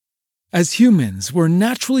As humans, we're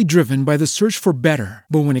naturally driven by the search for better.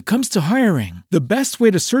 But when it comes to hiring, the best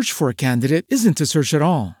way to search for a candidate isn't to search at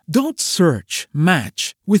all. Don't search,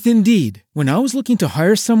 match with Indeed. When I was looking to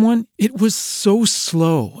hire someone, it was so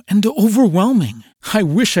slow and overwhelming. I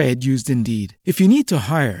wish I had used Indeed. If you need to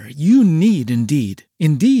hire, you need Indeed.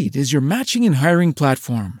 Indeed is your matching and hiring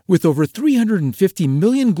platform with over 350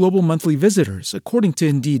 million global monthly visitors, according to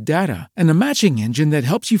Indeed data, and a matching engine that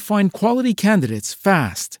helps you find quality candidates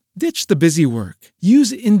fast. Ditch the busy work.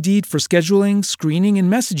 Use Indeed for scheduling, screening,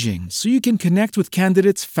 and messaging so you can connect with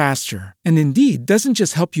candidates faster. And Indeed doesn't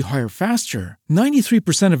just help you hire faster.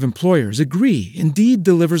 93% of employers agree Indeed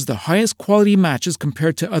delivers the highest quality matches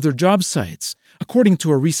compared to other job sites, according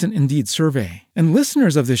to a recent Indeed survey. And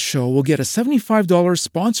listeners of this show will get a $75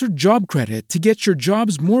 sponsored job credit to get your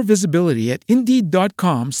jobs more visibility at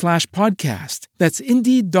Indeed.com/podcast. That's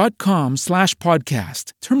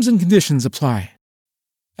Indeed.com/podcast. Terms and conditions apply.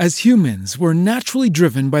 As humans, we're naturally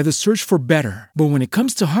driven by the search for better. But when it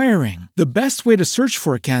comes to hiring, the best way to search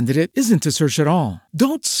for a candidate isn't to search at all.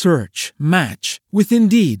 Don't search, match with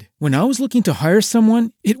Indeed. When I was looking to hire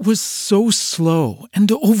someone, it was so slow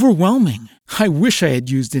and overwhelming. I wish I had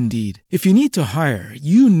used Indeed. If you need to hire,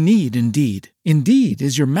 you need Indeed. Indeed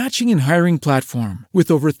is your matching and hiring platform with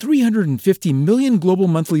over 350 million global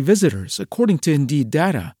monthly visitors, according to Indeed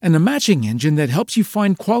data, and a matching engine that helps you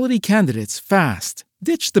find quality candidates fast.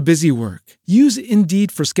 Ditch the busy work. Use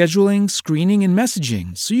Indeed for scheduling, screening, and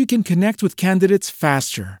messaging so you can connect with candidates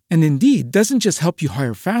faster. And Indeed doesn't just help you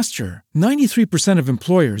hire faster. 93% of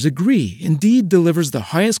employers agree Indeed delivers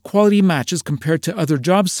the highest quality matches compared to other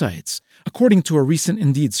job sites, according to a recent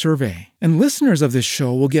Indeed survey. And listeners of this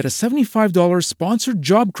show will get a $75 sponsored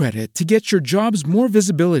job credit to get your jobs more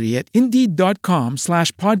visibility at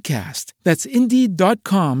Indeed.com/podcast. That's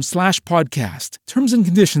Indeed.com/podcast. Terms and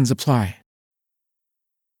conditions apply.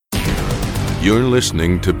 You're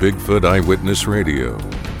listening to Bigfoot Eyewitness Radio.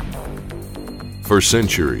 For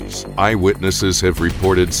centuries, eyewitnesses have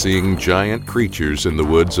reported seeing giant creatures in the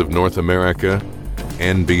woods of North America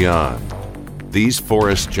and beyond. These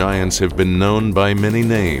forest giants have been known by many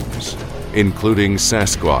names, including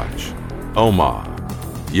Sasquatch, Oma,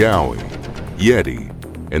 Yowie, Yeti,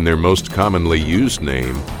 and their most commonly used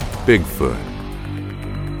name, Bigfoot.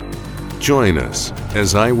 Join us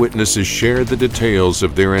as eyewitnesses share the details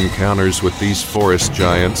of their encounters with these forest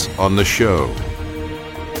giants on the show.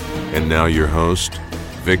 And now your host,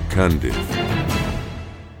 Vic Cundiff.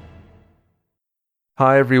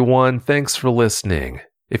 Hi everyone, thanks for listening.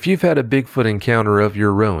 If you've had a Bigfoot encounter of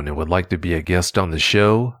your own and would like to be a guest on the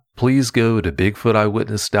show, please go to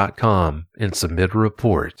BigfootEyewitness.com and submit a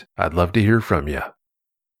report. I'd love to hear from you.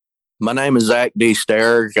 My name is Zach D.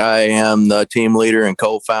 Sterrick. I am the team leader and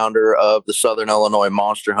co-founder of the Southern Illinois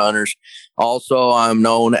Monster Hunters. Also, I'm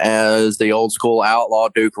known as the old school outlaw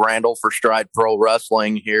Duke Randall for Stride Pro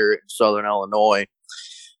Wrestling here in Southern Illinois.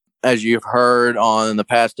 As you've heard on the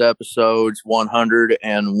past episodes 100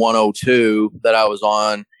 and 102 that I was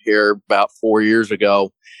on here about 4 years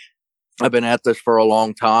ago, I've been at this for a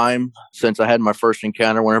long time, since I had my first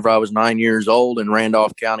encounter whenever I was 9 years old in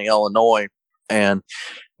Randolph County, Illinois. And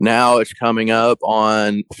now it's coming up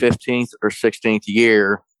on 15th or 16th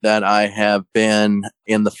year that I have been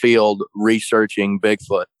in the field researching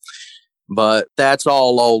Bigfoot. But that's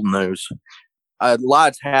all old news. A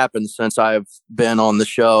lot's happened since I've been on the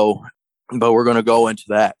show, but we're going to go into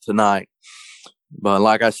that tonight. But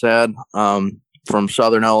like I said, from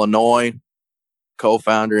Southern Illinois,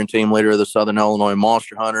 co-founder and team leader of the Southern Illinois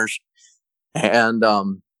Monster Hunters. And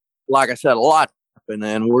like I said, a lot happened,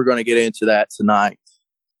 and we're going to get into that tonight.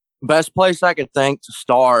 Best place I could think to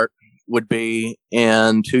start would be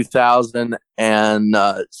in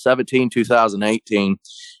 2017, 2018.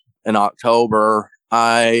 In October,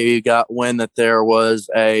 I got wind that there was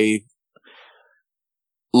a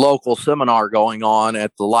local seminar going on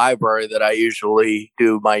at the library that I usually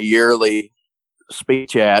do my yearly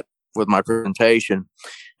speech at with my presentation.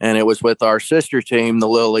 And it was with our sister team, the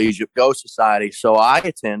Little Egypt Ghost Society. So I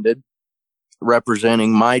attended,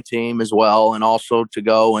 representing my team as well, and also to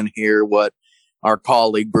go and hear what our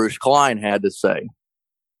colleague Bruce Klein had to say.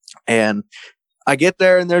 And I get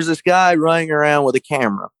there, and there's this guy running around with a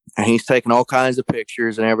camera, and he's taking all kinds of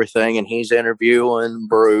pictures and everything, and he's interviewing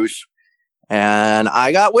Bruce. And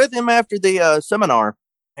I got with him after the seminar,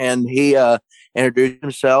 and he introduced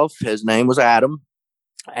himself. His name was Adam,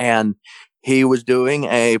 and he was doing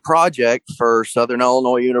a project for Southern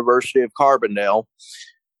Illinois University of Carbondale,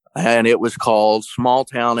 and it was called Small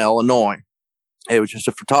Town, Illinois. It was just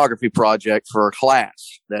a photography project for a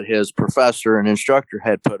class that his professor and instructor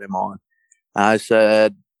had put him on. I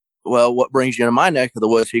said, well, what brings you to my neck of the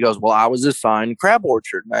woods? He goes, well, I was assigned crab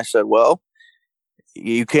orchard. And I said, well,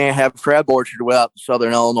 you can't have crab orchard without the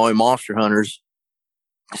Southern Illinois Monster Hunters.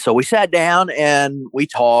 So we sat down and we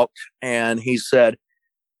talked, and he said,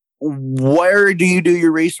 where do you do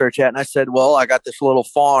your research at? And I said, well, I got this little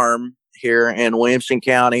farm here in Williamson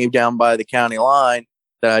County down by the county line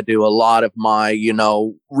that I do a lot of my,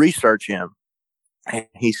 research in. And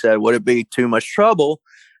he said, would it be too much trouble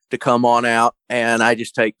to come on out and I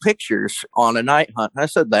just take pictures on a night hunt? And I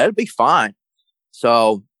said, that'd be fine.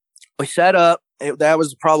 So we set up. That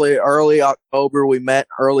was probably early October. We met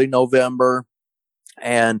early November,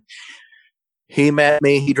 and he met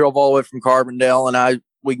me. He drove all the way from Carbondale, and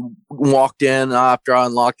we walked in after I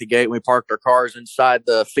unlocked the gate. We parked our cars inside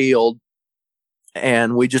the field,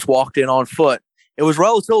 and we just walked in on foot. It was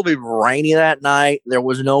relatively rainy that night. There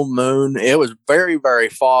was no moon. It was very, very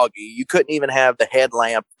foggy. You couldn't even have the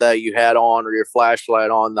headlamp that you had on or your flashlight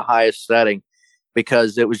on the highest setting,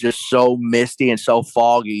 because it was just so misty and so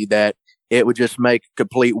foggy that it would just make a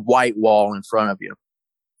complete white wall in front of you.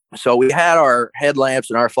 So we had our headlamps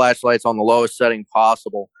and our flashlights on the lowest setting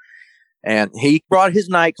possible. And he brought his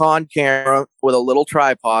Nikon camera with a little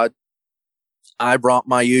tripod. I brought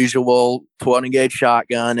my usual 20 gauge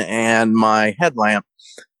shotgun and my headlamp.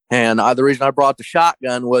 And the reason I brought the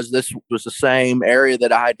shotgun was this was the same area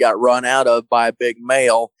that I had got run out of by a big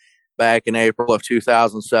male back in April of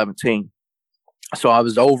 2017. So I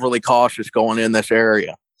was overly cautious going in this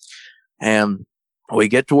area. And we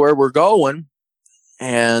get to where we're going,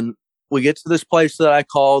 and we get to this place that I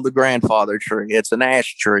call the grandfather tree. It's an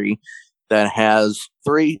ash tree that has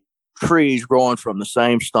 3 trees growing from the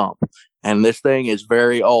same stump. And this thing is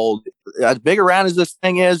very old. As big around as this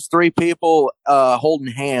thing is, 3 people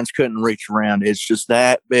holding hands couldn't reach around. It's just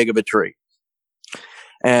that big of a tree.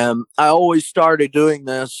 And I always started doing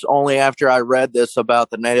this only after I read this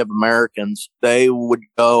about the Native Americans. They would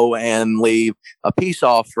go and leave a peace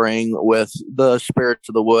offering with the spirits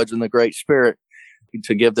of the woods and the Great Spirit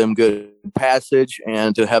to give them good passage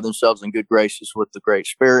and to have themselves in good graces with the Great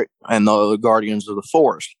Spirit and the guardians of the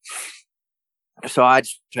forest. So I'd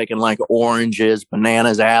taken like oranges,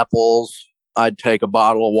 bananas, apples. I'd take a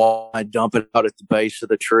bottle of water, I'd dump it out at the base of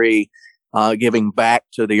the tree, giving back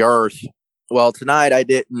to the earth. Well, tonight I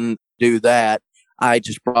didn't do that. I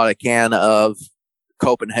just brought a can of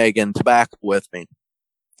Copenhagen tobacco with me.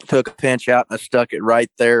 Took a pinch out and I stuck it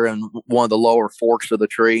right there in one of the lower forks of the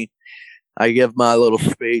tree. I give my little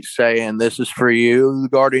speech saying, this is for you, the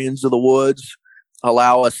guardians of the woods.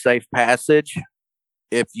 Allow us safe passage.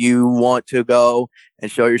 If you want to go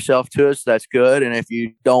and show yourself to us, that's good. And if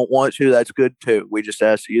you don't want to, that's good too. We just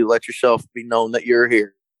ask you to let yourself be known that you're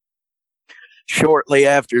here. Shortly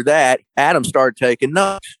after that, Adam started taking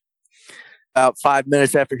notes. About 5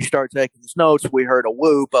 minutes after he started taking his notes, we heard a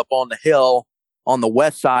whoop up on the hill on the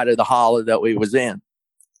west side of the hollow that we was in.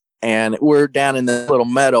 And we're down in this little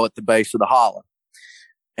meadow at the base of the hollow.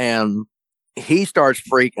 And he starts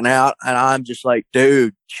freaking out. And I'm just like,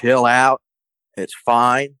 dude, chill out. It's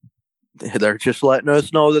fine. They're just letting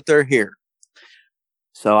us know that they're here.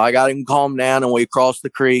 So I got him calmed down, and we crossed the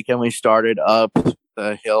creek and we started up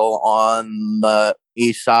the hill on the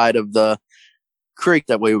east side of the creek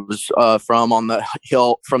that we was from the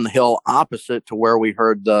hill opposite to where we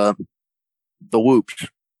heard the whoops.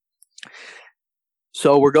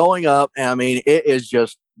 So we're going up, and I mean, it is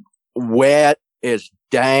just wet, it's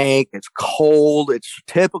dank, it's cold, it's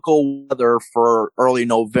typical weather for early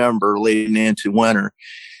November leading into winter.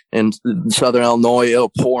 In Southern Illinois,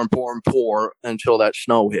 it'll pour and pour and pour until that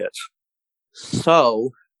snow hits.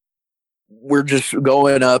 So we're just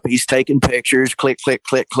going up. He's taking pictures, click, click,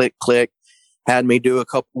 click, click, click. Had me do a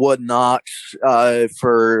couple wood knocks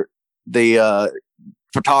for the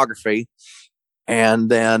photography. And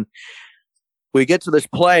then we get to this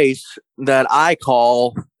place that I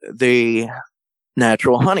call the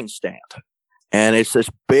natural hunting stand. And it's this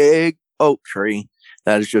big oak tree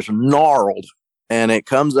that is just gnarled. And it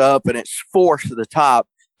comes up and it's forked to the top,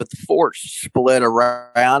 but the forks split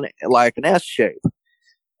around like an S shape.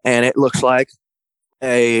 And it looks like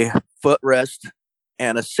a footrest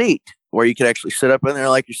and a seat where you could actually sit up in there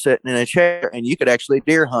like you're sitting in a chair, and you could actually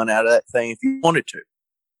deer hunt out of that thing if you wanted to.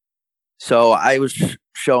 So I was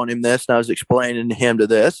showing him this, and I was explaining to him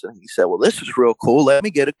this, and he said, well, this is real cool. Let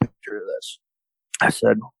me get a picture of this. I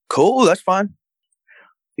said, cool, that's fine.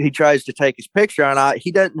 He tries to take his picture, and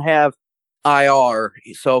he doesn't have IR,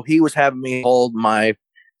 so he was having me hold my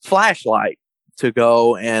flashlight to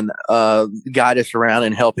go and guide us around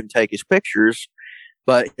and help him take his pictures,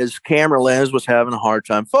 but his camera lens was having a hard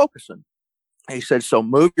time focusing. He said, so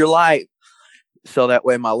move your light so that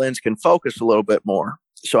way my lens can focus a little bit more.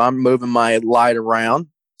 So I'm moving my light around,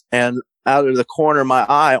 and out of the corner of my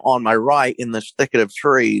eye on my right in this thicket of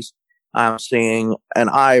trees, I'm seeing an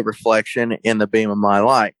eye reflection in the beam of my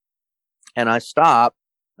light. And I stop,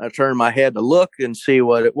 I turn my head to look and see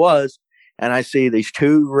what it was. And I see these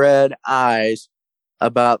two red eyes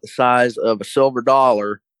about the size of a silver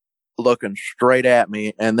dollar looking straight at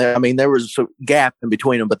me. And there was a gap in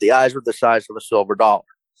between them, but the eyes were the size of a silver dollar.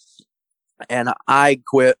 And I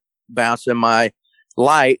quit bouncing my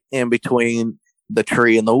light in between the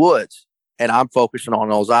tree and the woods. And I'm focusing on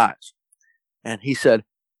those eyes. And he said,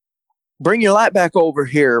 bring your light back over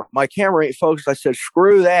here. My camera ain't focused. I said,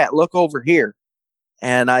 screw that. Look over here.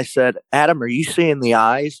 And I said, Adam, are you seeing the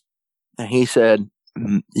eyes? And he said,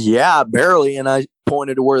 yeah, barely. And I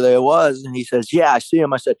pointed to where they was. And he says, yeah, I see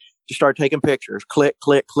them. I said, just start taking pictures. Click,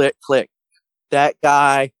 click, click, click. That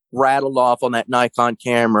guy rattled off on that Nikon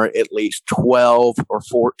camera at least 12 or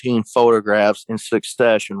 14 photographs in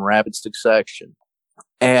succession, rapid succession.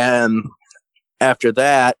 And after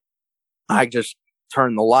that, I just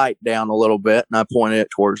turned the light down a little bit and I pointed it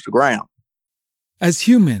towards the ground. As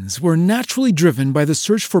humans, we're naturally driven by the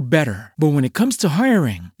search for better. But when it comes to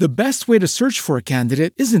hiring, the best way to search for a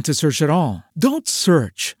candidate isn't to search at all. Don't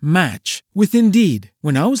search, match with Indeed.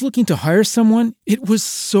 When I was looking to hire someone, it was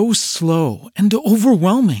so slow and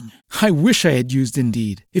overwhelming. I wish I had used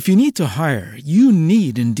Indeed. If you need to hire, you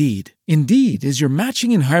need Indeed. Indeed is your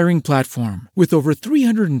matching and hiring platform with over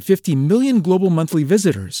 350 million global monthly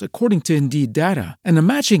visitors, according to Indeed data, and a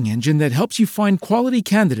matching engine that helps you find quality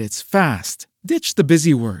candidates fast. Ditch the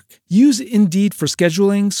busy work. Use Indeed for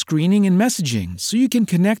scheduling, screening, and messaging so you can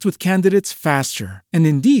connect with candidates faster. And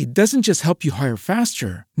Indeed doesn't just help you hire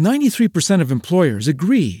faster. 93% of employers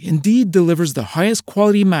agree Indeed delivers the highest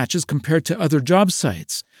quality matches compared to other job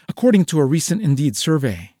sites, according to a recent Indeed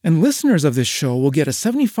survey. And listeners of this show will get a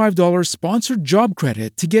 $75 sponsored job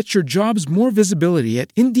credit to get your jobs more visibility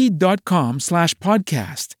at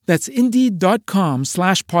Indeed.com/podcast. That's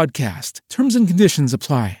Indeed.com/podcast. Terms and conditions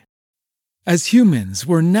apply. As humans,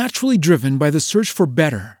 we're naturally driven by the search for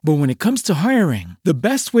better. But when it comes to hiring, the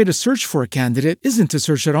best way to search for a candidate isn't to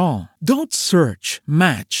search at all. Don't search,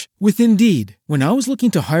 match with Indeed. When I was looking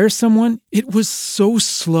to hire someone, it was so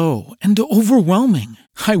slow and overwhelming.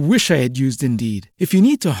 I wish I had used Indeed. If you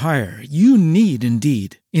need to hire, you need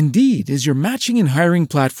Indeed. Indeed is your matching and hiring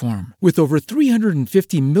platform with over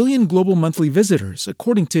 350 million global monthly visitors,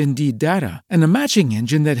 according to Indeed data, and a matching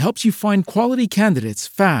engine that helps you find quality candidates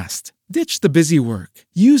fast. Ditch the busy work.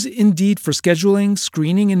 Use Indeed for scheduling,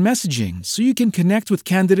 screening, and messaging so you can connect with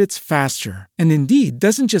candidates faster. And Indeed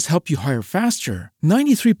doesn't just help you hire faster.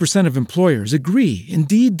 93% of employers agree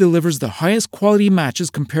Indeed delivers the highest quality matches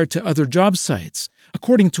compared to other job sites,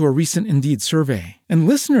 according to a recent Indeed survey. And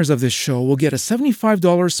listeners of this show will get a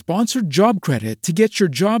 $75 sponsored job credit to get your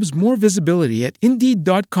jobs more visibility at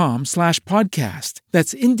Indeed.com/podcast.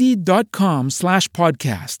 That's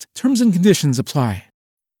Indeed.com/podcast. Terms and conditions apply.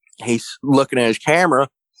 He's looking at his camera.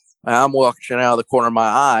 I'm watching out of the corner of my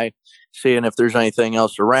eye, seeing if there's anything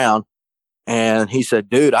else around. And he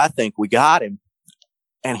said, dude, I think we got him.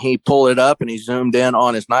 And he pulled it up and he zoomed in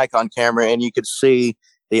on his Nikon camera, and you could see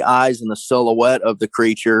the eyes and the silhouette of the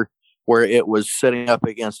creature where it was sitting up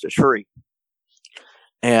against a tree.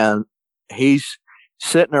 And he's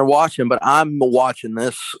sitting there watching, but I'm watching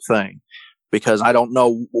this thing because I don't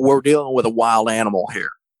know. We're dealing with a wild animal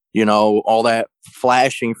here. You know, all that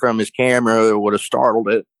flashing from his camera would have startled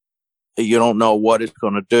it. You don't know what it's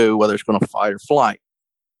going to do, whether it's going to fight or flight.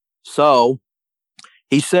 So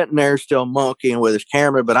he's sitting there still monkeying with his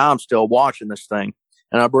camera, but I'm still watching this thing.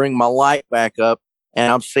 And I bring my light back up,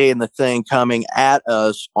 and I'm seeing the thing coming at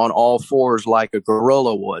us on all fours like a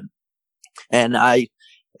gorilla would. And I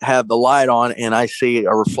have the light on, and I see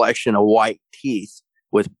a reflection of white teeth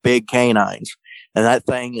with big canines. And that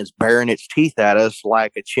thing is baring its teeth at us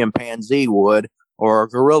like a chimpanzee would or a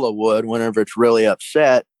gorilla would whenever it's really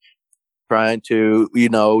upset, trying to,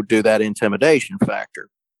 do that intimidation factor.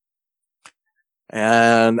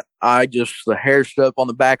 And the hair stood up on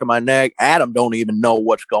the back of my neck. Adam don't even know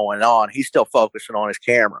what's going on. He's still focusing on his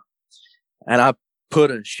camera. And I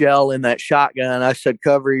put a shell in that shotgun. I said,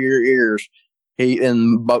 cover your ears.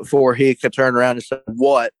 Before he could turn around and say,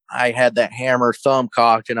 what? I had that hammer thumb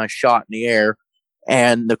cocked and I shot in the air.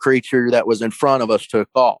 And the creature that was in front of us took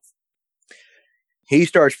off. He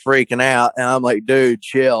starts freaking out, and I'm like, dude,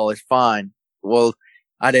 chill, it's fine. Well,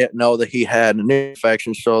 I didn't know that he had an ear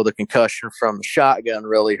infection, so the concussion from the shotgun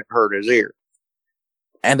really hurt his ear.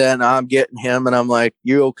 And then I'm getting him, and I'm like,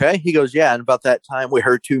 you okay? He goes, yeah. And about that time, we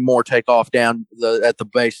heard two more take off down at the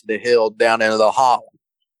base of the hill, down into the hollow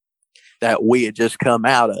that we had just come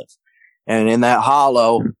out of. And in that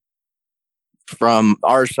hollow, from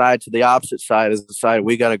our side to the opposite side is the side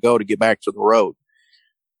we got to go to get back to the road.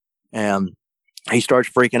 And he starts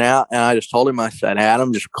freaking out. And I just told him, I said,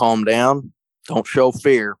 Adam, just calm down. Don't show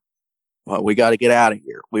fear. But we got to get out of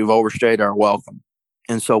here. We've overstayed our welcome.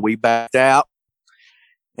 And so we backed out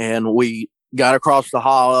and we got across the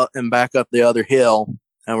hollow and back up the other hill.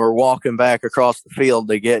 And we're walking back across the field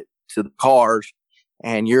to get to the cars.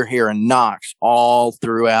 And you're hearing knocks all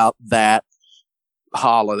throughout that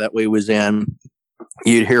hollow that we was in.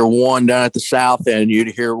 You'd hear one down at the south end. You'd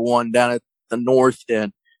hear one down at the north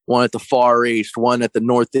end, one at the far east, one at the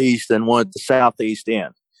northeast, and one at the southeast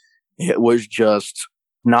end. It was just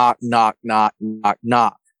knock, knock, knock, knock,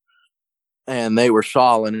 knock. And they were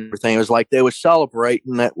solid and everything. It was like they were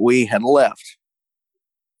celebrating that we had left.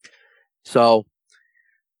 So,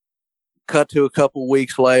 cut to a couple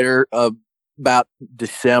weeks later, about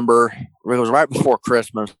December, it was right before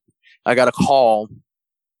Christmas, I got a call,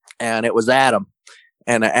 and it was Adam.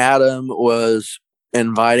 And Adam was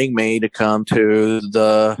inviting me to come to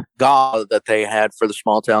the gala that they had for the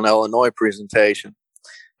Small Town Illinois presentation.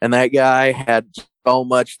 And that guy had so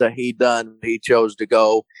much that he'd done, he chose to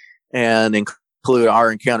go and include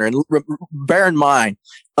our encounter. And bear in mind,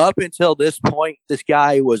 up until this point, this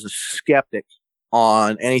guy was a skeptic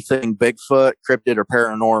on anything Bigfoot, cryptid, or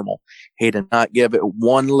paranormal. He did not give it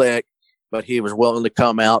one lick, but he was willing to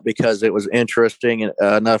come out because it was interesting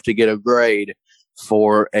enough to get a grade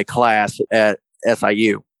for a class at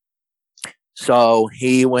SIU. So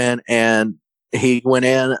he went in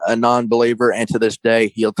a non-believer, and to this day,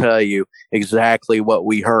 he'll tell you exactly what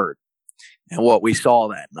we heard and what we saw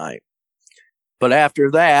that night. But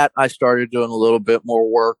after that, I started doing a little bit more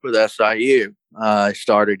work with SIU. I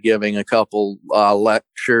started giving a couple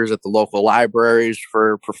lectures at the local libraries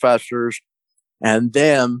for professors. And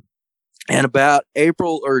then in about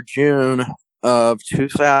April or June of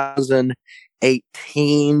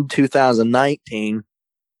 2019,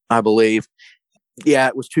 I believe. Yeah,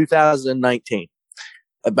 it was 2019.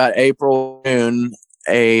 About April, June,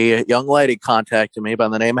 a young lady contacted me by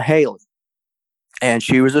the name of Haley. And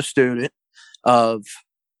she was a student of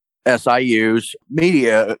SIU's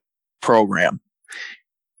media program.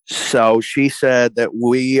 So she said that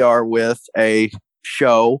we are with a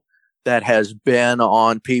show that has been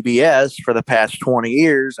on PBS for the past 20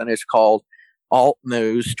 years, and it's called Alt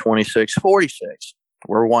News 2646.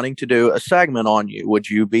 We're wanting to do a segment on you. Would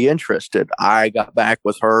you be interested? I got back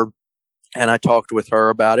with her and I talked with her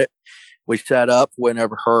about it. We set up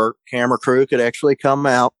whenever her camera crew could actually come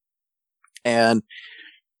out and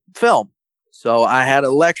film. So I had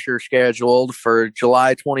a lecture scheduled for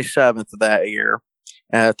July 27th of that year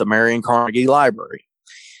at the Marion Carnegie Library.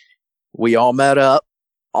 We all met up,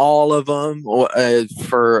 all of them,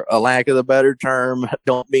 for a lack of a better term,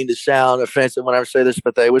 don't mean to sound offensive when I say this,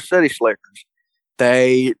 but they were city slickers.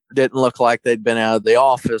 They didn't look like they'd been out of the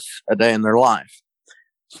office a day in their life.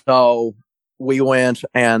 So we went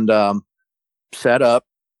and set up.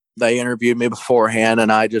 They interviewed me beforehand,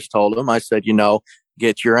 and I just told them, I said,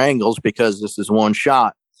 get your angles because this is one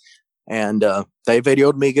shot. And they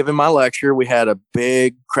videoed me giving my lecture. We had a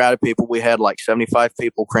big crowd of people. We had like 75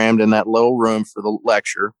 people crammed in that little room for the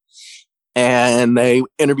lecture. And they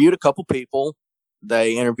interviewed a couple people.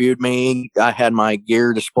 They interviewed me. I had my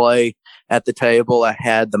gear display at the table. I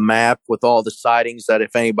had the map with all the sightings that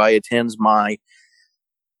if anybody attends my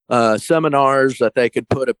seminars, that they could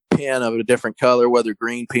put a pin of a different color, whether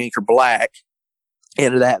green, pink, or black,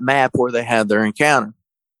 into that map where they had their encounter.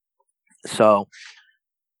 So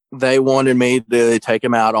they wanted me to take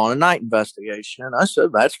them out on a night investigation. And I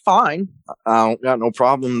said, that's fine. I don't got no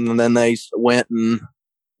problem. And then they went and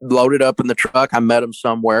loaded up in the truck. I met them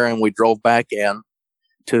somewhere and we drove back in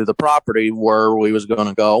to the property where we was going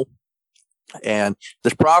to go. And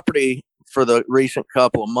this property for the recent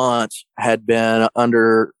couple of months had been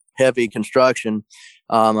under heavy construction.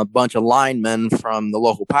 A bunch of linemen from the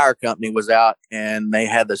local power company was out and they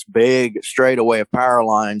had this big straightaway of power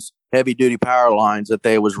lines, heavy duty power lines that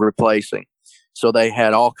they was replacing. So they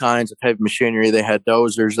had all kinds of heavy machinery. They had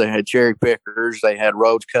dozers, they had cherry pickers, they had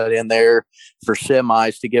roads cut in there for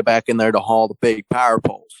semis to get back in there to haul the big power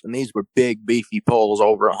poles. And these were big, beefy poles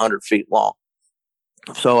over 100 feet long.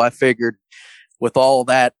 So I figured with all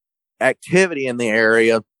that activity in the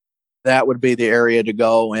area, that would be the area to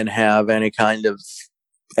go and have any kind of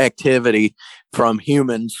activity from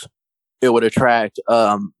humans. It would attract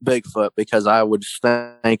Bigfoot, because I was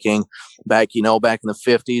thinking back in the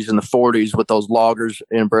 50s and the 40s with those loggers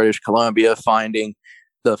in British Columbia finding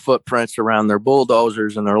the footprints around their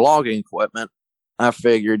bulldozers and their logging equipment. I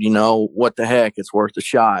figured, what the heck, it's worth a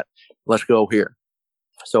shot. Let's go here.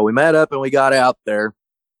 So we met up and we got out there,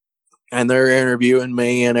 and they're interviewing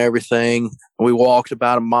me and everything. We walked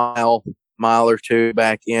about a mile or two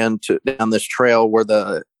back down this trail where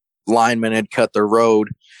the linemen had cut the road.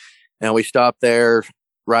 And we stopped there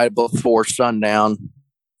right before sundown.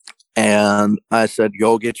 And I said,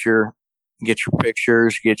 go get your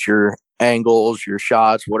pictures, get your angles, your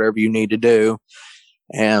shots, whatever you need to do.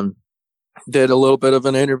 And did a little bit of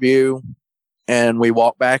an interview. And we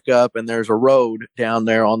walked back up, and there's a road down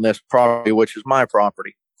there on this property, which is my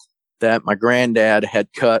property, that my granddad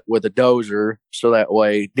had cut with a dozer. So that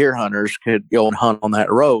way deer hunters could go and hunt on that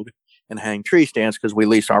road and hang tree stands, because we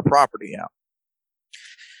lease our property out.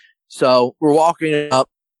 So we're walking up.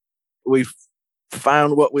 We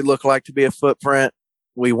found what we look like to be a footprint.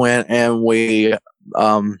 We went and we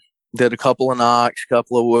did a couple of knocks,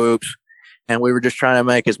 couple of whoops, and we were just trying to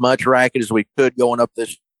make as much racket as we could going up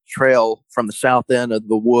this trail from the south end of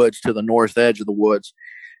the woods to the north edge of the woods,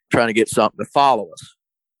 trying to get something to follow us.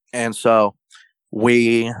 And so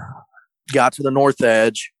we got to the north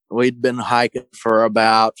edge. We'd been hiking for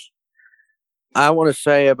about, I want to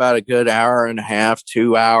say about a good hour and a half,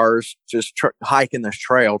 2 hours, just hiking this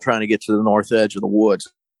trail, trying to get to the north edge of the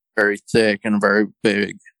woods. Very thick and very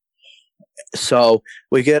big. So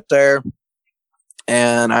we get there,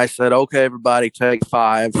 and I said, okay, everybody take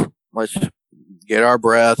 5. Let's get our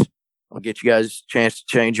breath. I'll get you guys a chance to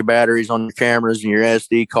change your batteries on your cameras and your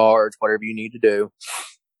SD cards, whatever you need to do.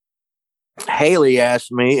 Haley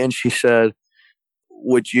asked me, and she said,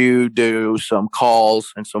 would you do some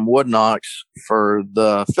calls and some wood knocks for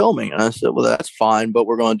the filming? And I said, well, that's fine, but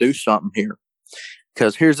we're going to do something here.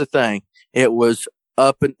 Because here's the thing. It was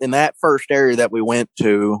up in that first area that we went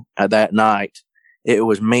to that night. It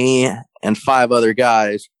was me and 5 other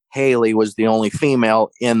guys. Haley was the only female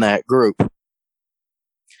in that group.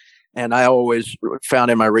 And I always found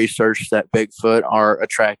in my research that Bigfoot are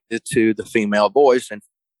attracted to the female voice and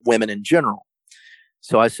women in general.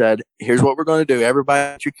 So I said, here's what we're going to do.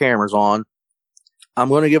 Everybody put your cameras on. I'm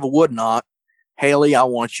going to give a wood knock. Haley, I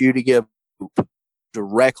want you to give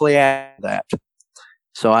directly at that.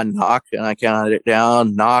 So I knocked, and I counted it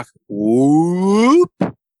down. Knock, whoop.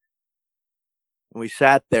 We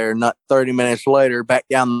sat there. Not 30 minutes later, back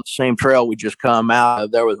down the same trail we just come out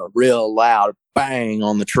of, there was a real loud bang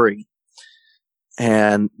on the tree.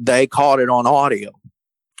 And they caught it on audio.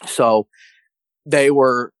 So they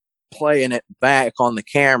were playing it back on the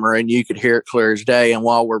camera, and you could hear it clear as day. And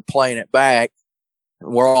while we're playing it back,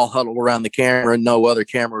 we're all huddled around the camera, and no other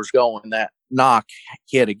camera was going. That knock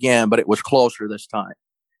hit again, but it was closer this time.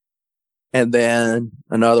 And then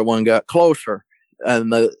another one got closer.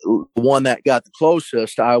 And the one that got the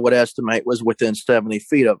closest, I would estimate, was within 70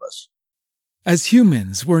 feet of us. As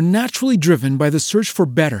humans, we're naturally driven by the search for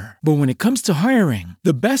better. But when it comes to hiring,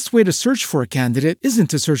 the best way to search for a candidate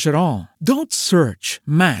isn't to search at all. Don't search,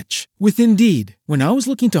 match with Indeed. When I was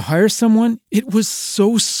looking to hire someone, it was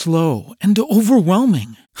so slow and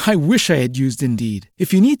overwhelming. I wish I had used Indeed.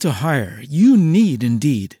 If you need to hire, you need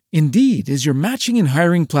Indeed. Indeed is your matching and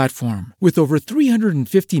hiring platform with over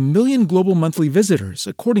 350 million global monthly visitors,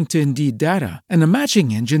 according to Indeed data, and a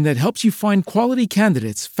matching engine that helps you find quality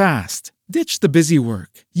candidates fast. Ditch the busy work.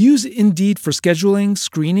 Use Indeed for scheduling,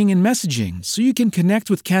 screening, and messaging so you can connect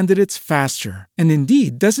with candidates faster. And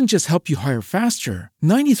Indeed doesn't just help you hire faster.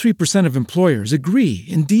 93% of employers agree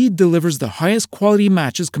Indeed delivers the highest quality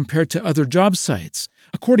matches compared to other job sites,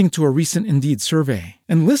 according to a recent Indeed survey.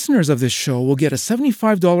 And listeners of this show will get a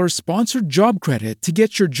 $75 sponsored job credit to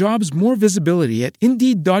get your jobs more visibility at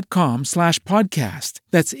Indeed.com/podcast.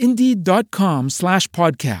 That's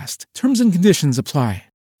Indeed.com/podcast. Terms and conditions apply.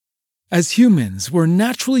 As humans, we're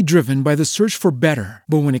naturally driven by the search for better.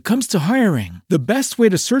 But when it comes to hiring, the best way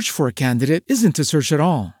to search for a candidate isn't to search at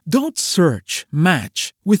all. Don't search,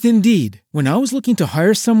 match with Indeed. When I was looking to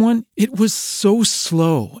hire someone, it was so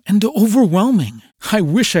slow and overwhelming. I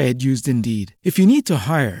wish I had used Indeed. If you need to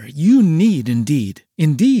hire, you need Indeed.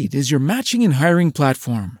 Indeed is your matching and hiring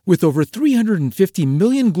platform with over 350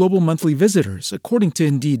 million global monthly visitors, according to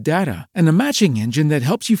Indeed data, and a matching engine that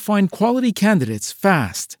helps you find quality candidates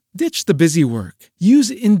fast. Ditch the busy work.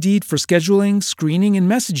 Use Indeed for scheduling, screening,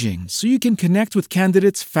 and messaging so you can connect with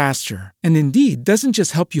candidates faster. And Indeed doesn't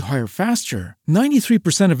just help you hire faster.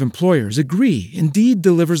 93% of employers agree Indeed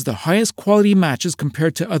delivers the highest quality matches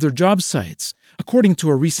compared to other job sites, according to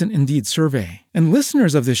a recent Indeed survey. And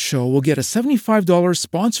listeners of this show will get a $75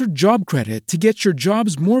 sponsored job credit to get your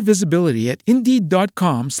jobs more visibility at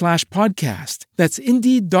Indeed.com/podcast. That's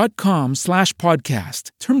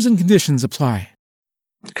Indeed.com/podcast. Terms and conditions apply.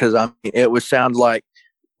 Because it would sound like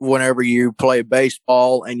whenever you play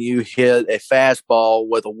baseball and you hit a fastball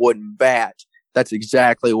with a wooden bat, That's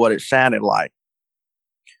exactly what it sounded like.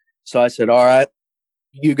 So I said, all right,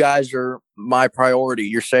 you guys are my priority.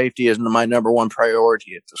 Your safety is my number one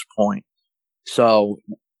priority at this point. So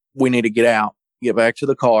we need to get out, get back to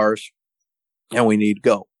the cars, and we need to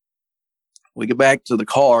go. We get back to the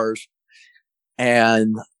cars,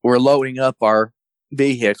 and we're loading up our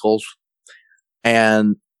vehicles.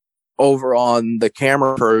 And over on the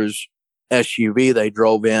camera crew's SUV they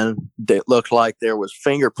drove in, that looked like there was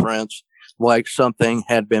fingerprints, like something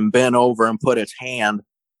had been bent over and put its hand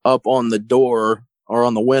up on the door or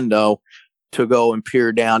on the window to go and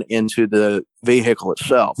peer down into the vehicle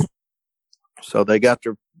itself. So they got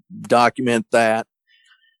to document that.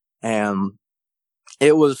 And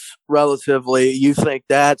it was relatively, you think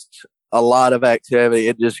that's a lot of activity.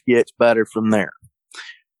 It just gets better from there.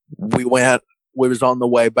 We was on the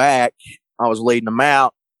way back. I was leading them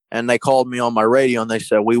out, and they called me on my radio and they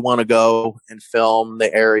said, we want to go and film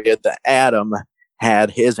the area that Adam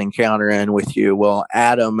had his encounter in with you. Well,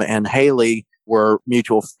 Adam and Haley were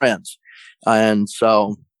mutual friends. And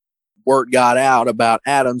so word got out about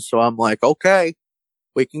Adam. So I'm like, okay,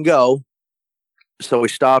 we can go. So we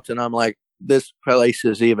stopped, and I'm like, this place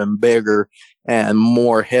is even bigger and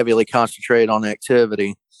more heavily concentrated on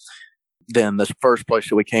activity than this first place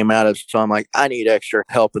that we came out of. So I'm like, I need extra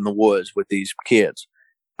help in the woods with these kids.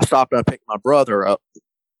 I stopped and I picked my brother up,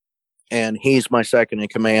 and he's my second in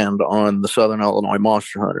command on the Southern Illinois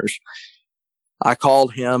Monster Hunters. I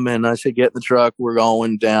called him and I said, get in the truck. We're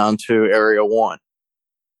going down to Area 1.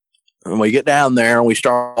 And we get down there and we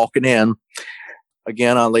start walking in.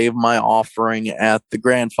 Again, I leave my offering at the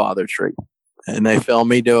grandfather tree, and they film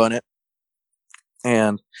me doing it.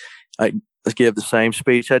 And I give the same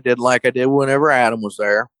speech I did whenever Adam was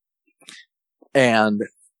there. And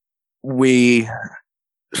we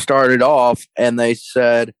started off, and they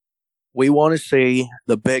said, we want to see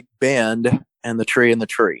the Big Bend and the Tree in the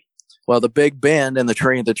Tree. Well, the Big Bend and the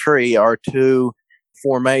Tree in the Tree are two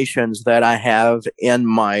formations that I have in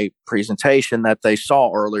my presentation that they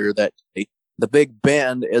saw earlier that day. The Big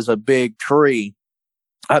Bend is a big tree.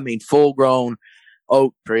 I mean, full-grown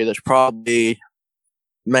oak tree that's probably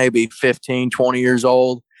maybe 15, 20 years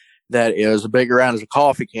old, that is big around as a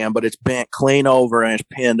coffee can, but it's bent clean over and it's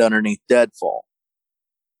pinned underneath deadfall.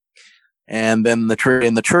 And then the Tree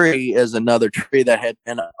in the Tree is another tree that had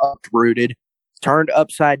been uprooted, turned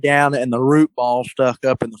upside down, and the root ball stuck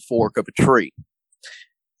up in the fork of a tree.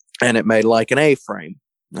 And it made like an A-frame.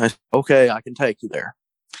 I said, okay, I can take you there.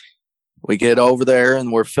 We get over there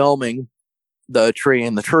and we're filming the Tree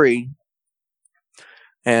in the Tree.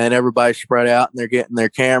 And everybody's spread out and they're getting their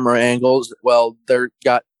camera angles. Well, they've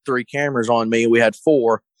got 3 cameras on me. We had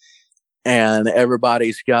 4. And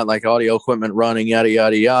everybody's got like audio equipment running, yada,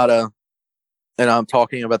 yada, yada. And I'm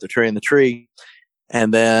talking about the Tree in the Tree.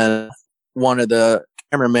 And then one of the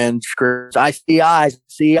cameramen screams, I see eyes, I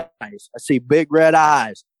see eyes. I see big red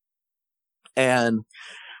eyes. And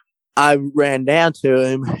I ran down to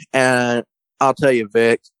him, and I'll tell you,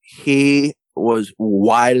 Vic, he was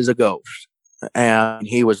white as a ghost. And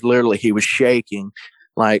he was shaking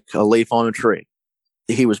like a leaf on a tree.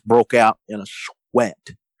 He was broke out in a sweat.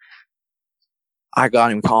 I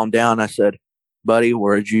got him calmed down. I said, buddy,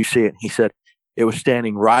 where did you see it? He said, it was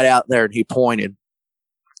standing right out there, and he pointed.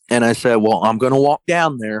 And I said, well, I'm going to walk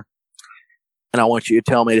down there, and I want you to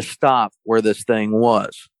tell me to stop where this thing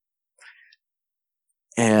was.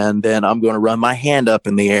 And then I'm going to run my hand up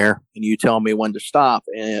in the air, and you tell me when to stop.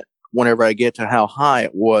 And whenever I get to how high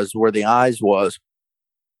it was, where the eyes was,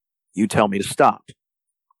 you tell me to stop.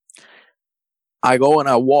 I go and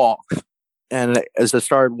I walk. And as I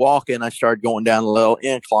started walking, I started going down a little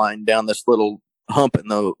incline, down this little hump in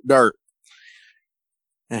the dirt.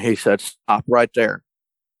 And he said, stop right there.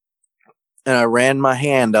 And I ran my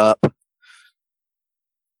hand up,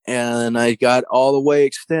 and I got all the way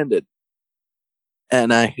extended.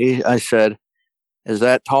 And I said, is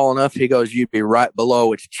that tall enough? He goes, you'd be right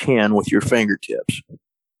below its chin with your fingertips.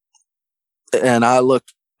 And I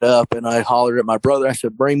looked up and I hollered at my brother. I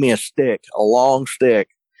said, bring me a stick, a long stick,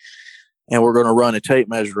 and we're going to run a tape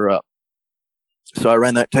measure up. So I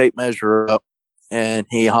ran that tape measure up, and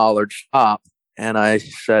he hollered, stop. And I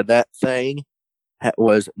said, that thing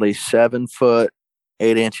was at least 7 foot,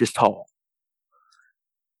 8 inches tall.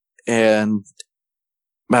 And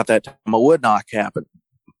about that time, a wood knock happened.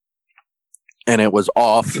 And it was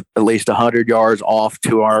off, at least 100 yards off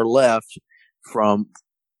to our left from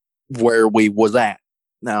where we was at.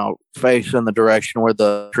 Now, facing the direction where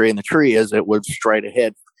the Tree in the Tree is, it was straight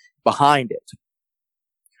ahead behind it.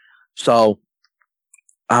 So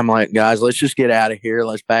I'm like, guys, let's just get out of here.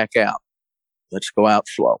 Let's back out. Let's go out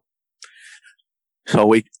slow. So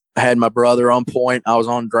we I had my brother on point. I was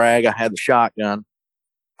on drag. I had the shotgun.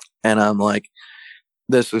 And I'm like,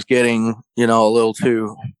 this is getting, a little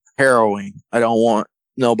too harrowing. I don't want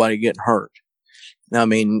nobody getting hurt. I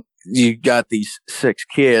mean, you got these 6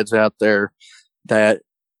 kids out there that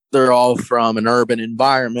they're all from an urban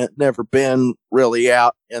environment, never been really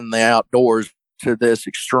out in the outdoors to this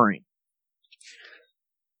extreme.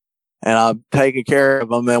 And I'm taking care of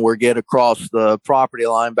them, and we're getting across the property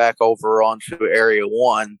line back over onto Area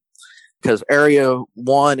 1, because Area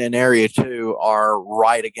 1 and Area 2 are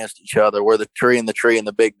right against each other. Where the tree and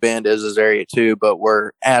the Big Bend is Area 2, but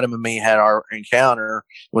where Adam and me had our encounter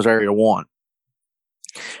was Area 1.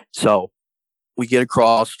 So we get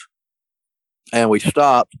across, and we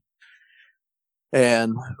stopped,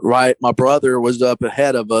 and my brother was up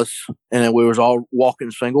ahead of us, and we was all walking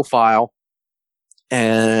single file.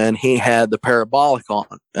 And he had the parabolic on,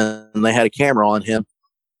 and they had a camera on him.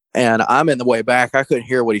 And I'm in the way back. I couldn't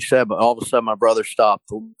hear what he said, but all of a sudden my brother stopped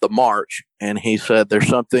the march, and he said, there's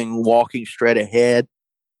something walking straight ahead,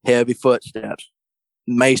 heavy footsteps.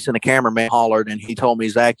 Mason, the cameraman, hollered, and he told me,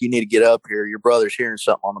 Zach, you need to get up here. Your brother's hearing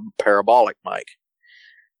something on the parabolic mic.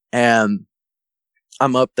 And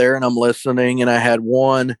I'm up there, and I'm listening, and I had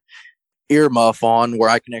one earmuff on where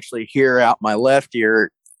I can actually hear out my left ear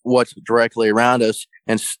what's directly around us,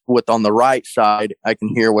 and on the right side I can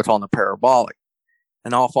hear what's on the parabolic.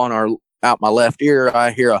 And off on out my left ear I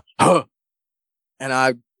hear a huh, and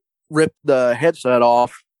I ripped the headset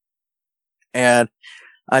off, and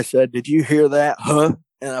I said, did you hear that? Huh?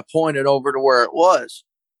 And I pointed over to where it was,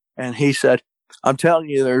 and he said, I'm telling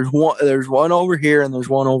you, there's one over here and there's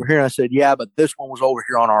one over here. And I said, yeah, but this one was over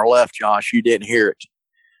here on our left, Josh. You didn't hear it.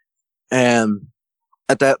 And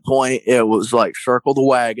at that point, it was like, circle the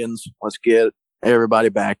wagons. Let's get everybody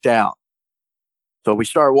backed out. So we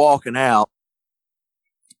started walking out,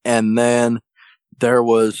 and then there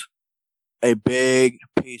was a big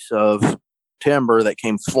piece of timber that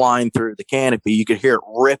came flying through the canopy. You could hear it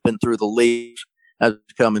ripping through the leaves as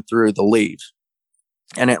it's coming through the leaves.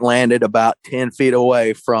 And it landed about 10 feet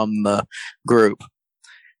away from the group.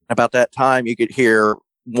 About that time, you could hear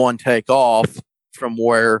one take off from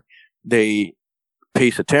where the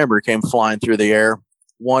piece of timber came flying through the air.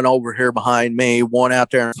 One over here behind me, one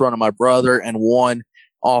out there in front of my brother, and one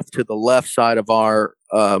off to the left side of our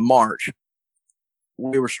march.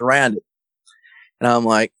 We were surrounded. And I'm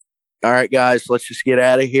like, all right, guys, let's just get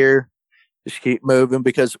out of here. Just keep moving,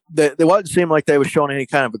 because they didn't seem like they was showing any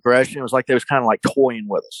kind of aggression. It was like they was kind of like toying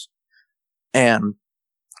with us. And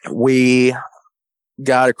we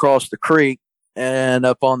got across the creek and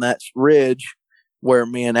up on that ridge where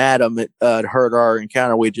me and Adam had heard our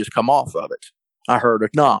encounter. We'd just come off of it. I heard a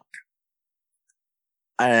knock.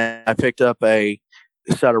 I picked up a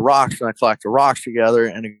set of rocks, and I collected rocks together,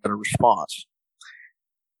 and I got a response.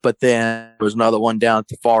 But then there was another one down at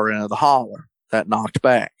the far end of the holler that knocked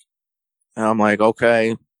back. And I'm like,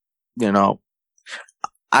 okay,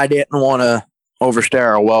 I didn't want to overstay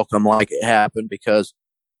our welcome like it happened, because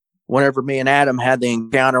whenever me and Adam had the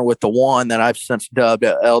encounter with the one that I've since dubbed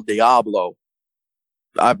El Diablo,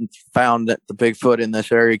 I've found that the Bigfoot in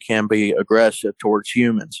this area can be aggressive towards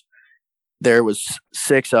humans. There was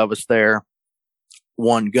 6 of us there,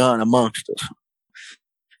 one gun amongst us.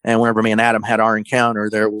 And whenever me and Adam had our encounter,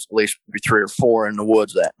 there was at least 3 or 4 in the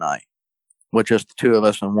woods that night, with just the 2 of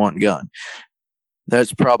us and one gun.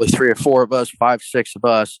 That's probably 3 or 4 of us, 5, 6 of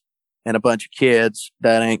us, and a bunch of kids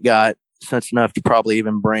that ain't got sense enough to probably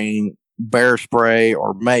even bring bear spray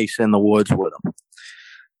or mace in the woods with them.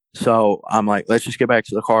 So I'm like, let's just get back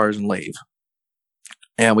to the cars and leave.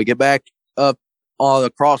 And we get back up all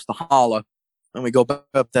across the hollow, and we go back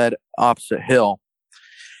up that opposite hill.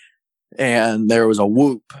 And there was a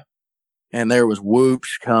whoop, and there was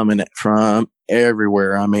whoops coming from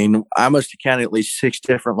everywhere. I mean, I must have counted at least 6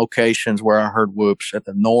 different locations where I heard whoops: at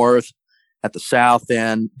the north, at the south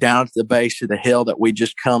end, down at the base of the hill that we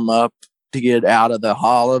just come up to get out of the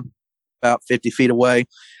hollow, about 50 feet away.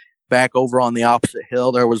 Back over on the opposite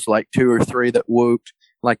hill, there was like 2 or 3 that whooped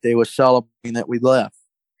like they were celebrating that we left.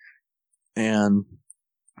 And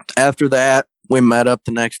after that, we met up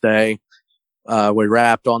the next day. We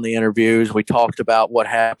wrapped on the interviews. We talked about what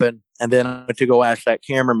happened. And then I went to go ask that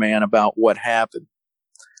cameraman about what happened.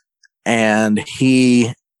 And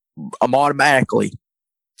automatically,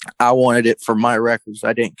 I wanted it for my records.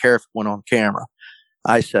 I didn't care if it went on camera.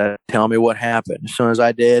 I said, tell me what happened. As soon as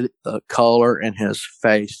I did, the color in his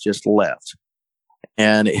face just left.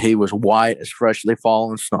 And he was white as freshly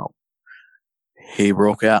fallen snow. He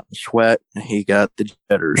broke out in sweat, and he got the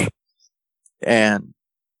jitters. And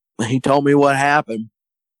he told me what happened.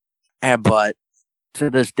 But To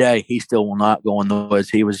this day, he still will not go in the woods.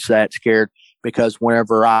 He was that scared because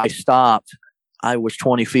whenever I stopped, I was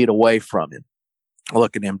 20 feet away from him,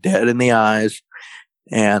 looking him dead in the eyes.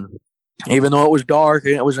 And even though it was dark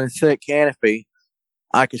and it was in thick canopy,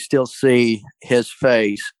 I could still see his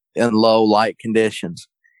face in low light conditions.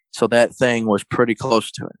 So that thing was pretty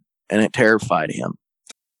close to him, and it terrified him.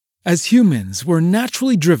 As humans, we're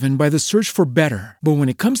naturally driven by the search for better. But when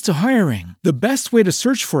it comes to hiring, the best way to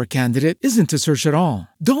search for a candidate isn't to search at all.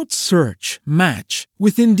 Don't search, match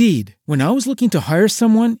with Indeed. When I was looking to hire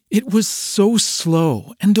someone, it was so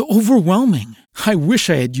slow and overwhelming. I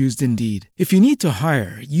wish I had used Indeed. If you need to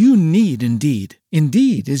hire, you need Indeed.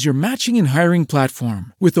 Indeed is your matching and hiring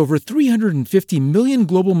platform with over 350 million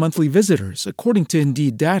global monthly visitors, according to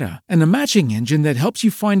Indeed data, and a matching engine that helps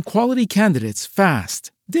you find quality candidates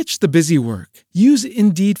fast. Ditch the busy work. Use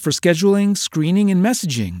Indeed for scheduling, screening, and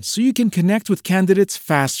messaging so you can connect with candidates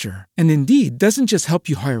faster. And Indeed doesn't just help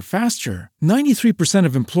you hire faster. 93%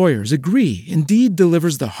 of employers agree Indeed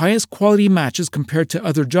delivers the highest quality matches compared to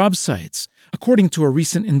other job sites, according to a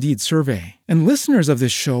recent Indeed survey. And listeners of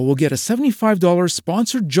this show will get a $75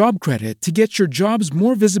 sponsored job credit to get your jobs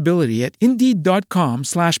more visibility at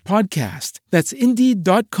Indeed.com/podcast. That's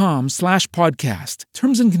Indeed.com/podcast.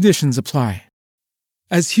 Terms and conditions apply.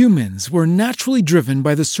 As humans, we're naturally driven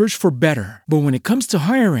by the search for better. But when it comes to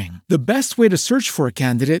hiring, the best way to search for a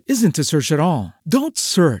candidate isn't to search at all. Don't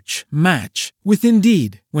search, match with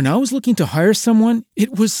Indeed. When I was looking to hire someone,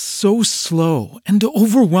 it was so slow and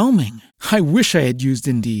overwhelming. I wish I had used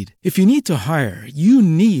Indeed. If you need to hire, you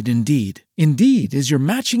need Indeed. Indeed is your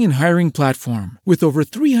matching and hiring platform with over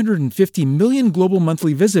 350 million global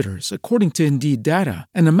monthly visitors, according to Indeed data,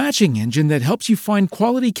 and a matching engine that helps you find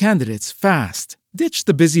quality candidates fast. Ditch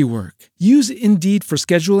the busy work. Use Indeed for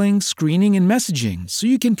scheduling, screening, and messaging so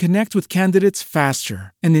you can connect with candidates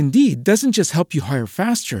faster. And Indeed doesn't just help you hire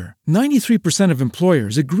faster. 93% of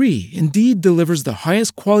employers agree Indeed delivers the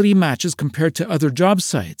highest quality matches compared to other job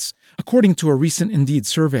sites, according to a recent Indeed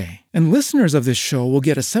survey. And listeners of this show will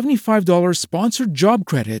get a $75 sponsored job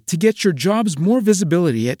credit to get your jobs more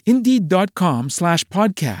visibility at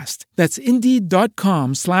Indeed.com/podcast. That's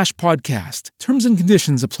Indeed.com/podcast. Terms and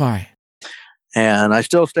conditions apply. And I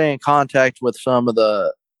still stay in contact with some of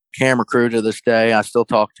the camera crew to this day. I still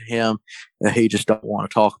talk to him. He just don't want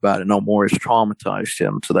to talk about it no more. It's traumatized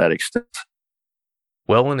him to that extent.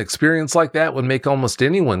 Well, an experience like that would make almost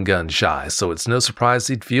anyone gun shy, so it's no surprise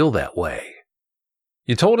he'd feel that way.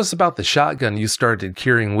 You told us about the shotgun you started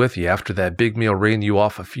carrying with you after that big meal ran you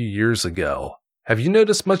off a few years ago. Have you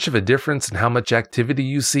noticed much of a difference in how much activity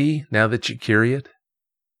you see now that you carry it?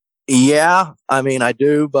 Yeah, I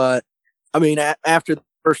do, but after the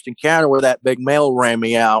first encounter where that big male ran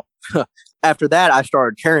me out, after that, I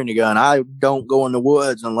started carrying a gun. I don't go in the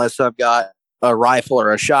woods unless I've got a rifle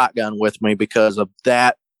or a shotgun with me because of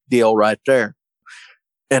that deal right there.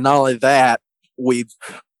 And not only that, we've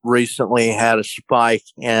recently had a spike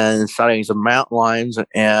in sightings of mountain lions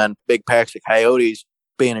and big packs of coyotes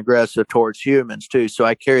being aggressive towards humans too. So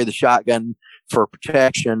I carry the shotgun for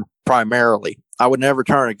protection primarily. I would never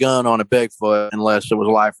turn a gun on a Bigfoot unless it was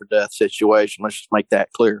a life or death situation. Let's just make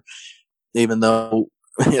that clear. Even though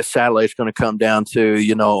sadly it's going to come down to,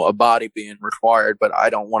 a body being required, but I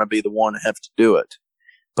don't want to be the one to have to do it.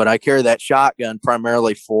 But I carry that shotgun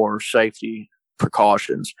primarily for safety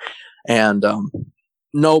precautions. And I'm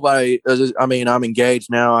engaged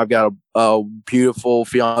now. I've got a beautiful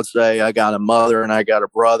fiance. I got a mother and I got a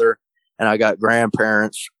brother and I got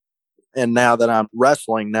grandparents. And now that I'm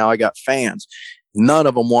wrestling, now I got fans. None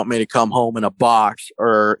of them want me to come home in a box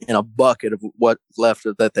or in a bucket of what left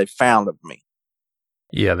that they found of me.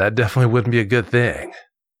 Yeah, that definitely wouldn't be a good thing.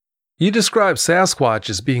 You describe Sasquatch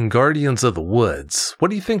as being guardians of the woods. What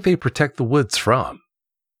do you think they protect the woods from?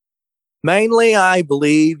 Mainly, I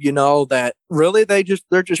believe, that really they're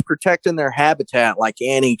just protecting their habitat like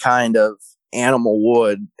any kind of animal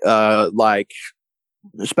would,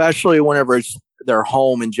 especially whenever it's their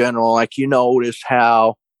home in general. Like, you notice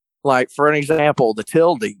how, like, for an example, the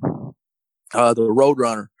Tilde, the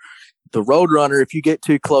Roadrunner. The Roadrunner, if you get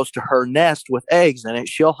too close to her nest with eggs in it,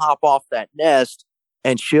 she'll hop off that nest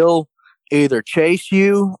and she'll either chase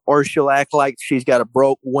you or she'll act like she's got a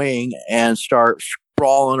broke wing and start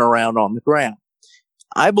sprawling around on the ground.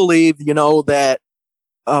 I believe, that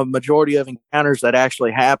a majority of encounters that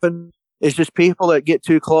actually happen is just people that get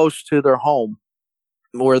too close to their home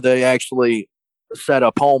where they actually set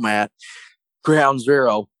up home at ground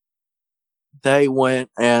zero. They went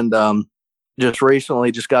and just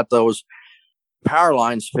recently just got those power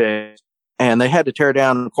lines fixed, and they had to tear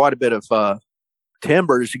down quite a bit of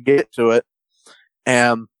timber to get to it.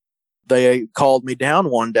 And they called me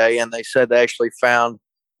down one day and they said they actually found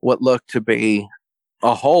what looked to be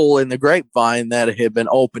a hole in the grapevine that had been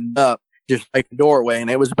opened up, just like a doorway. And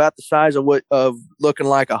it was about the size of looking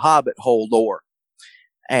like a hobbit hole door.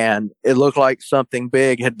 And it looked like something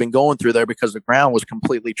big had been going through there because the ground was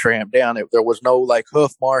completely tramped down. There was no like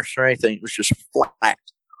hoof marks or anything. It was just flat.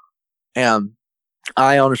 And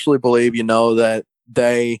I honestly believe, that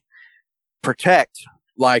they protect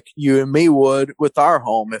like you and me would with our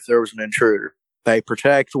home if there was an intruder. They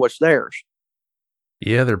protect what's theirs.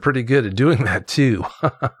 Yeah, they're pretty good at doing that too.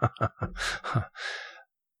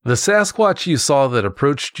 The Sasquatch you saw that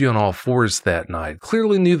approached you on all fours that night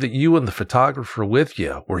clearly knew that you and the photographer with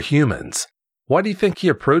you were humans. Why do you think he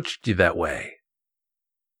approached you that way?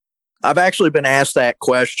 I've actually been asked that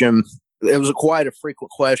question. It was quite a frequent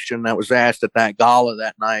question that was asked at that gala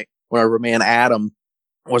that night, whenever me and Adam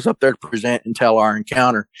was up there to present and tell our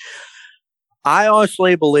encounter. I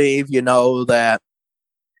honestly believe, that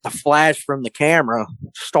the flash from the camera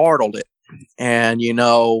startled it. And,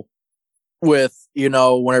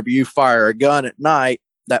 whenever you fire a gun at night,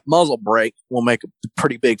 that muzzle brake will make a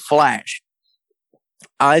pretty big flash.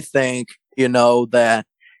 I think, that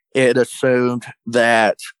it assumed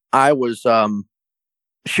that I was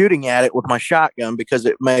shooting at it with my shotgun because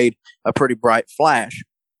it made a pretty bright flash.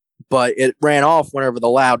 But it ran off whenever the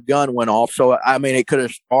loud gun went off. So, it could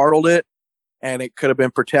have startled it, and it could have been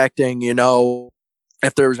protecting,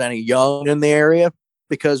 if there was any young in the area.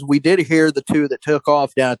 Because we did hear the two that took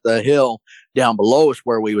off down at the hill down below us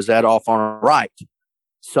where we was at off on our right.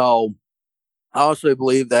 So I also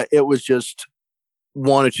believe that it was just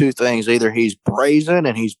one of two things. Either he's brazen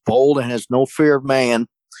and he's bold and has no fear of man,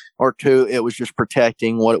 or two, it was just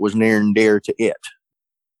protecting what was near and dear to it.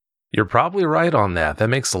 You're probably right on that. That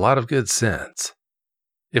makes a lot of good sense.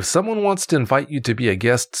 If someone wants to invite you to be a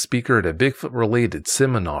guest speaker at a Bigfoot-related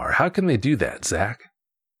seminar, how can they do that, Zach?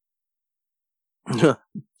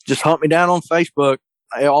 Just hunt me down on Facebook.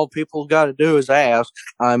 All people got to do is ask.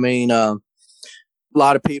 A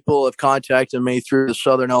lot of people have contacted me through the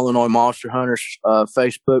Southern Illinois Monster Hunters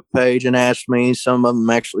Facebook page and asked me. Some of them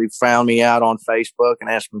actually found me out on Facebook and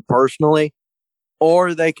asked me personally.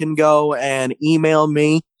 Or they can go and email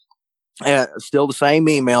me at still the same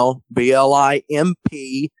email,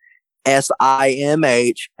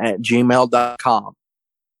 blimpsimh@gmail.com.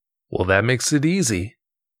 Well, that makes it easy.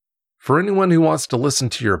 For anyone who wants to listen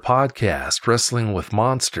to your podcast, Wrestling with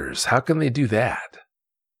Monsters, how can they do that?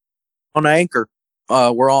 On Anchor.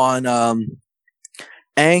 We're on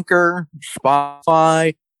Anchor,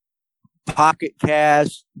 Spotify, Pocket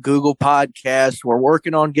Cast, Google Podcasts. We're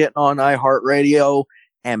working on getting on iHeartRadio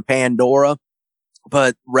and Pandora.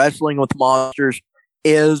 But Wrestling with Monsters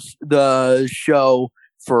is the show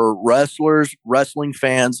for wrestlers, wrestling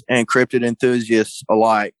fans, and cryptid enthusiasts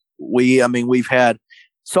alike. We've had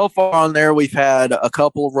so far on there, we've had a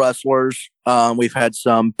couple of wrestlers. We've had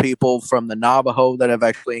some people from the Navajo that have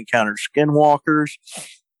actually encountered skinwalkers,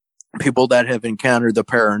 people that have encountered the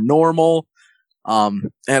paranormal.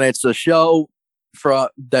 And it's a show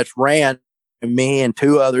that's ran by me and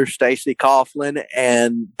two others, Stacy Coughlin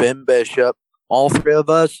and Ben Bishop. All three of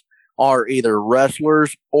us are either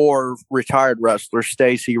wrestlers or retired wrestlers.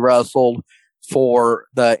 Stacy wrestled for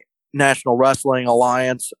the National Wrestling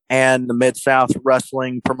Alliance and the Mid-South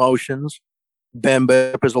Wrestling Promotions. Ben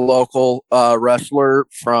Bishop is a local wrestler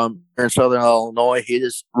from here in Southern Illinois.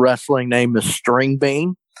 His wrestling name is String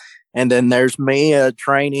Bean. And then there's me, a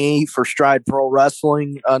trainee for Stride Pro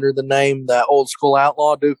Wrestling under the name The Old School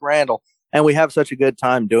Outlaw, Duke Randall. And we have such a good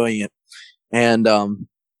time doing it. And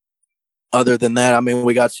other than that,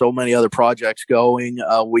 we got so many other projects going.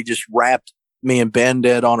 We just wrapped, me and Ben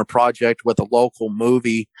did, on a project with a local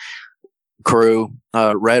movie crew,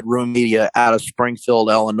 Red Room Media out of Springfield,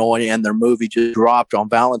 Illinois, and their movie just dropped on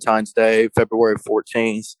Valentine's Day, February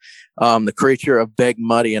 14th. The Creature of Big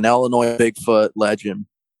Muddy, an Illinois Bigfoot legend.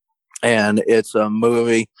 And it's a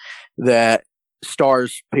movie that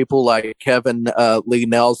stars people like Kevin Lee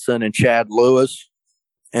Nelson and Chad Lewis.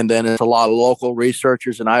 And then it's a lot of local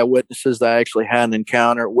researchers and eyewitnesses that actually had an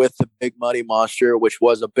encounter with the Big Muddy Monster, which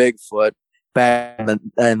was a Bigfoot back in the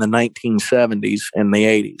 1970s and the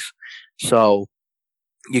 80s. So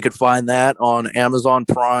you could find that on Amazon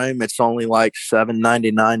Prime. It's only like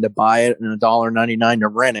 $7.99 to buy it and $1.99 to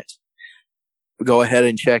rent it. Go ahead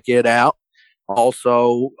and check it out.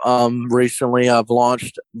 Also, recently I've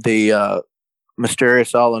launched the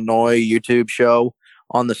Mysterious Illinois YouTube show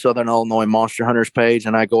on the Southern Illinois Monster Hunters page,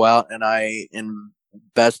 and I go out and I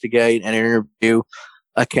investigate and interview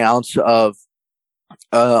accounts of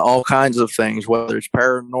all kinds of things, whether it's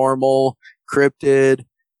paranormal, cryptid,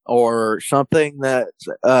 or something that's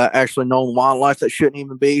actually known wildlife that shouldn't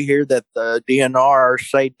even be here, that the DNR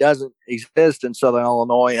say doesn't exist in Southern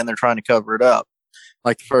Illinois, and they're trying to cover it up.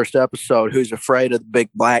 Like the first episode, Who's Afraid of the Big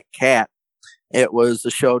Black Cat? It was the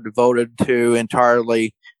show devoted to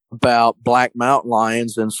entirely about black mountain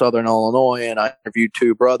lions in Southern Illinois, and I interviewed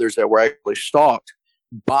two brothers that were actually stalked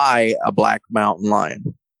by a black mountain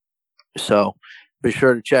lion. So be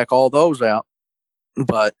sure to check all those out.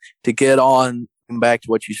 But to get on, back to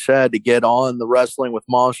what you said, to get on the Wrestling with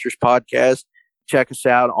Monsters podcast, check us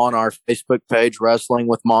out on our Facebook page, Wrestling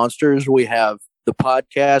with Monsters. We have the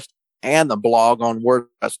podcast and the blog on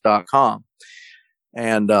WordPress.com.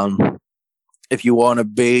 And if you want to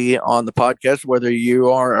be on the podcast, whether you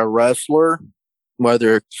are a wrestler,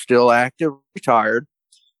 whether still active, retired,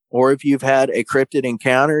 or if you've had a cryptid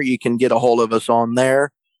encounter, you can get a hold of us on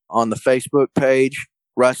there on the Facebook page,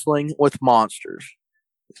 Wrestling with Monsters.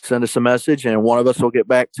 Send us a message, and one of us will get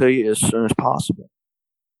back to you as soon as possible.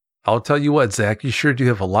 I'll tell you what, Zach, you sure do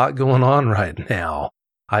have a lot going on right now.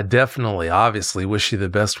 I definitely, obviously wish you the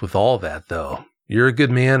best with all that, though. You're a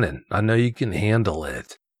good man, and I know you can handle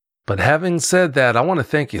it. But having said that, I want to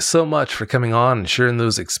thank you so much for coming on and sharing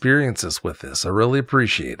those experiences with us. I really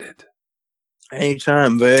appreciate it.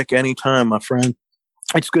 Anytime, Vic. Anytime, my friend.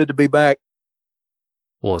 It's good to be back.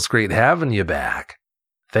 Well, it's great having you back.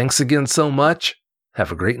 Thanks again so much.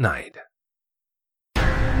 Have a great night.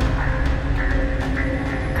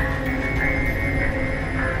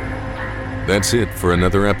 That's it for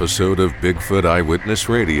another episode of Bigfoot Eyewitness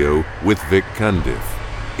Radio with Vic Cundiff.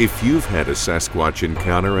 If you've had a Sasquatch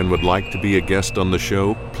encounter and would like to be a guest on the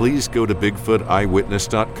show, please go to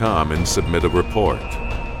BigfootEyewitness.com and submit a report.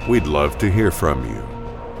 We'd love to hear from you.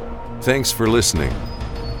 Thanks for listening.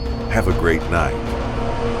 Have a great night.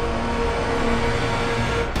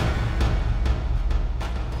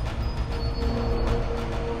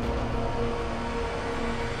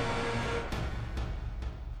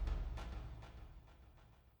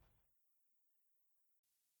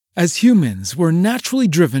 As humans, we're naturally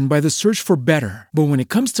driven by the search for better. But when it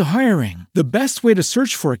comes to hiring, the best way to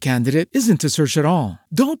search for a candidate isn't to search at all.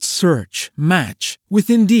 Don't search, match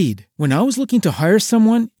with Indeed. When I was looking to hire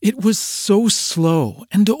someone, it was so slow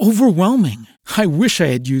and overwhelming. I wish I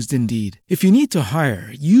had used Indeed. If you need to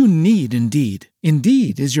hire, you need Indeed.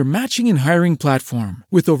 Indeed is your matching and hiring platform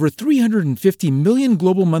with over 350 million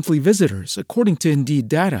global monthly visitors, according to Indeed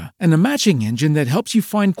data, and a matching engine that helps you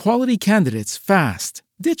find quality candidates fast.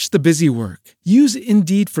 Ditch the busy work. Use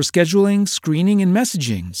Indeed for scheduling, screening, and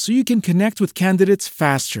messaging so you can connect with candidates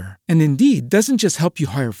faster. And Indeed doesn't just help you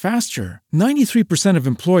hire faster. 93% of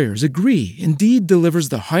employers agree Indeed delivers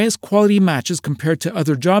the highest quality matches compared to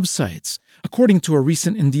other job sites, according to a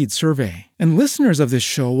recent Indeed survey. And listeners of this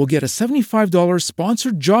show will get a $75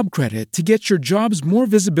 sponsored job credit to get your jobs more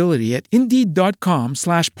visibility at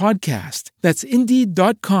Indeed.com/podcast. That's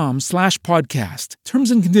Indeed.com/podcast.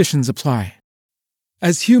 Terms and conditions apply.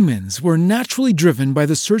 As humans, we're naturally driven by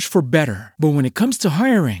the search for better. But when it comes to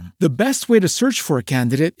hiring, the best way to search for a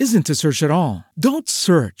candidate isn't to search at all. Don't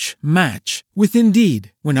search, match with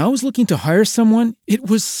Indeed. When I was looking to hire someone, it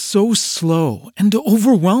was so slow and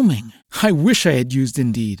overwhelming. I wish I had used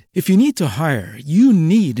Indeed. If you need to hire, you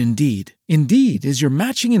need Indeed. Indeed is your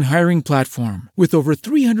matching and hiring platform with over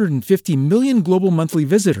 350 million global monthly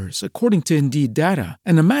visitors, according to Indeed data,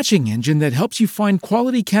 and a matching engine that helps you find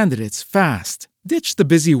quality candidates fast. Ditch the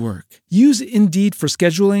busy work. Use Indeed for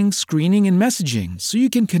scheduling, screening, and messaging so you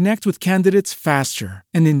can connect with candidates faster.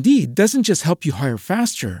 And Indeed doesn't just help you hire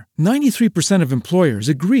faster. 93% of employers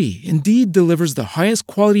agree Indeed delivers the highest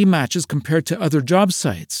quality matches compared to other job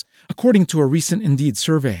sites, according to a recent Indeed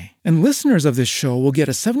survey. And listeners of this show will get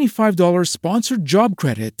a $75 sponsored job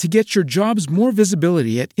credit to get your jobs more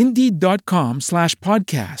visibility at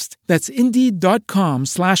Indeed.com/podcast. That's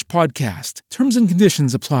Indeed.com/podcast. Terms and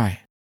conditions apply.